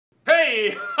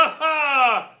Hey!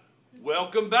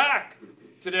 Welcome back.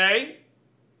 Today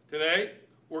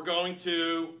we're going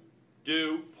to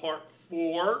do part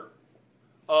 4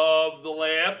 of the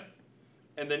lab.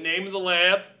 And the name of the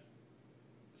lab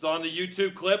is on the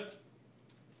YouTube clip.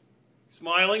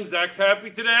 Smiling, Zach's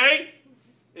happy today.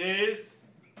 Is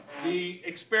the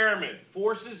experiment,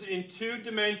 forces in 2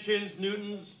 dimensions,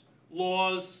 Newton's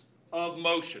laws of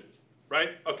motion.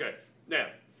 Right? Okay. Now,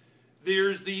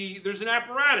 there's an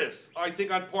apparatus, I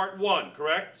think on part 1,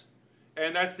 correct?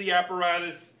 And that's the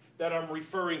apparatus that I'm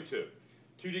referring to.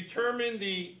 To determine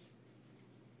the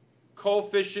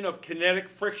coefficient of kinetic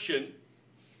friction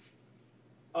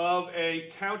of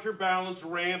a counterbalance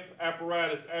ramp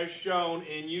apparatus as shown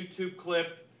in YouTube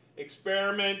clip,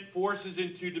 experiment, forces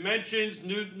in 2 dimensions,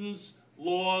 Newton's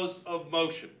laws of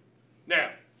motion.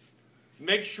 Now,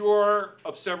 make sure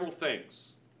of several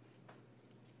things.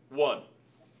 1,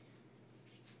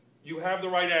 you have the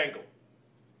right angle.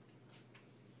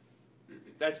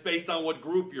 That's based on what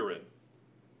group you're in.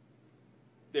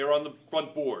 They're on the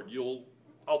front board.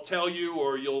 I'll tell you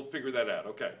or you'll figure that out.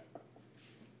 Okay.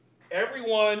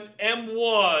 Everyone,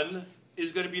 M1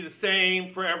 is going to be the same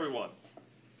for everyone.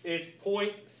 It's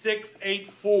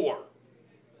 0.684.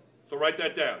 So write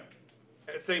that down.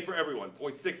 Same for everyone,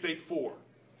 0.684.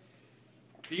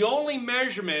 The only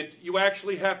measurement you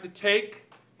actually have to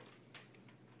take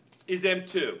is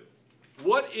M2.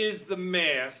 What is the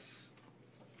mass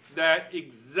that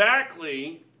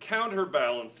exactly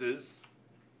counterbalances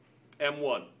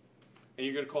M1? And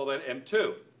you're going to call that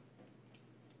M2.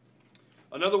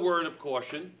 Another word of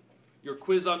caution, your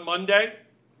quiz on Monday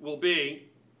will be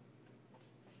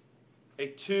a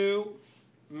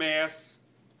 2-mass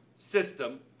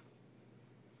system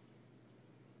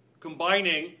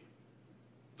combining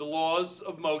the laws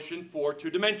of motion for 2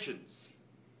 dimensions.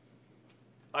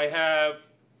 I have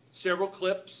several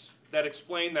clips that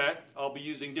explain that. I'll be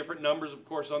using different numbers, of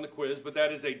course, on the quiz, but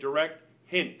that is a direct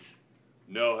hint.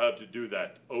 Know how to do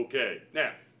that. Okay.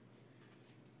 Now,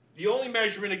 the only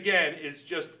measurement, again, is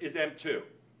M2.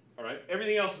 All right?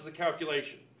 Everything else is a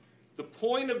calculation. The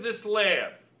point of this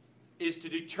lab is to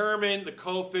determine the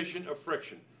coefficient of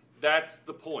friction. That's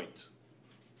the point.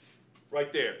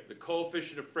 Right there, the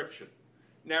coefficient of friction.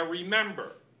 Now,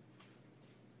 remember,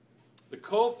 the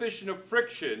coefficient of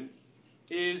friction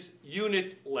is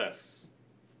unitless.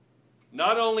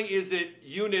 Not only is it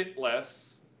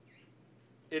unitless,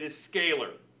 it is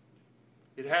scalar.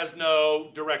 It has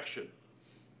no direction.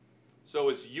 So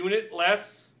it's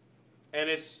unitless and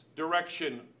it's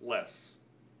directionless.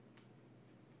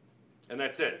 And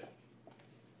that's it.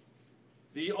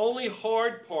 The only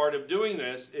hard part of doing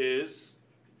this is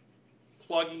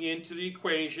plugging into the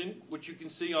equation, which you can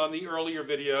see on the earlier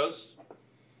videos.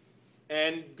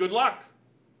 And good luck.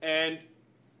 And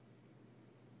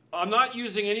I'm not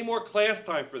using any more class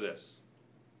time for this.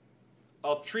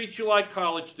 I'll treat you like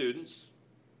college students.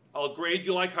 I'll grade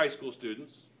you like high school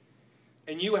students.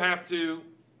 And you have to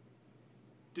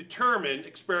determine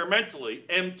experimentally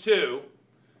M2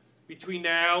 between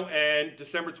now and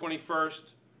December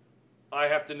 21st. I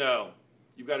have to know.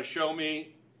 You've got to show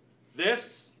me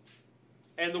this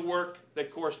and the work that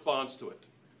corresponds to it.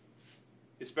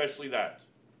 Especially that.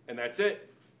 And that's it.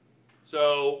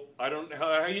 So I don't know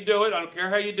how you do it. I don't care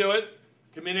how you do it.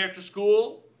 Come in after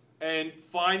school and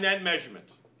find that measurement.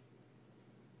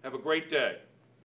 Have a great day.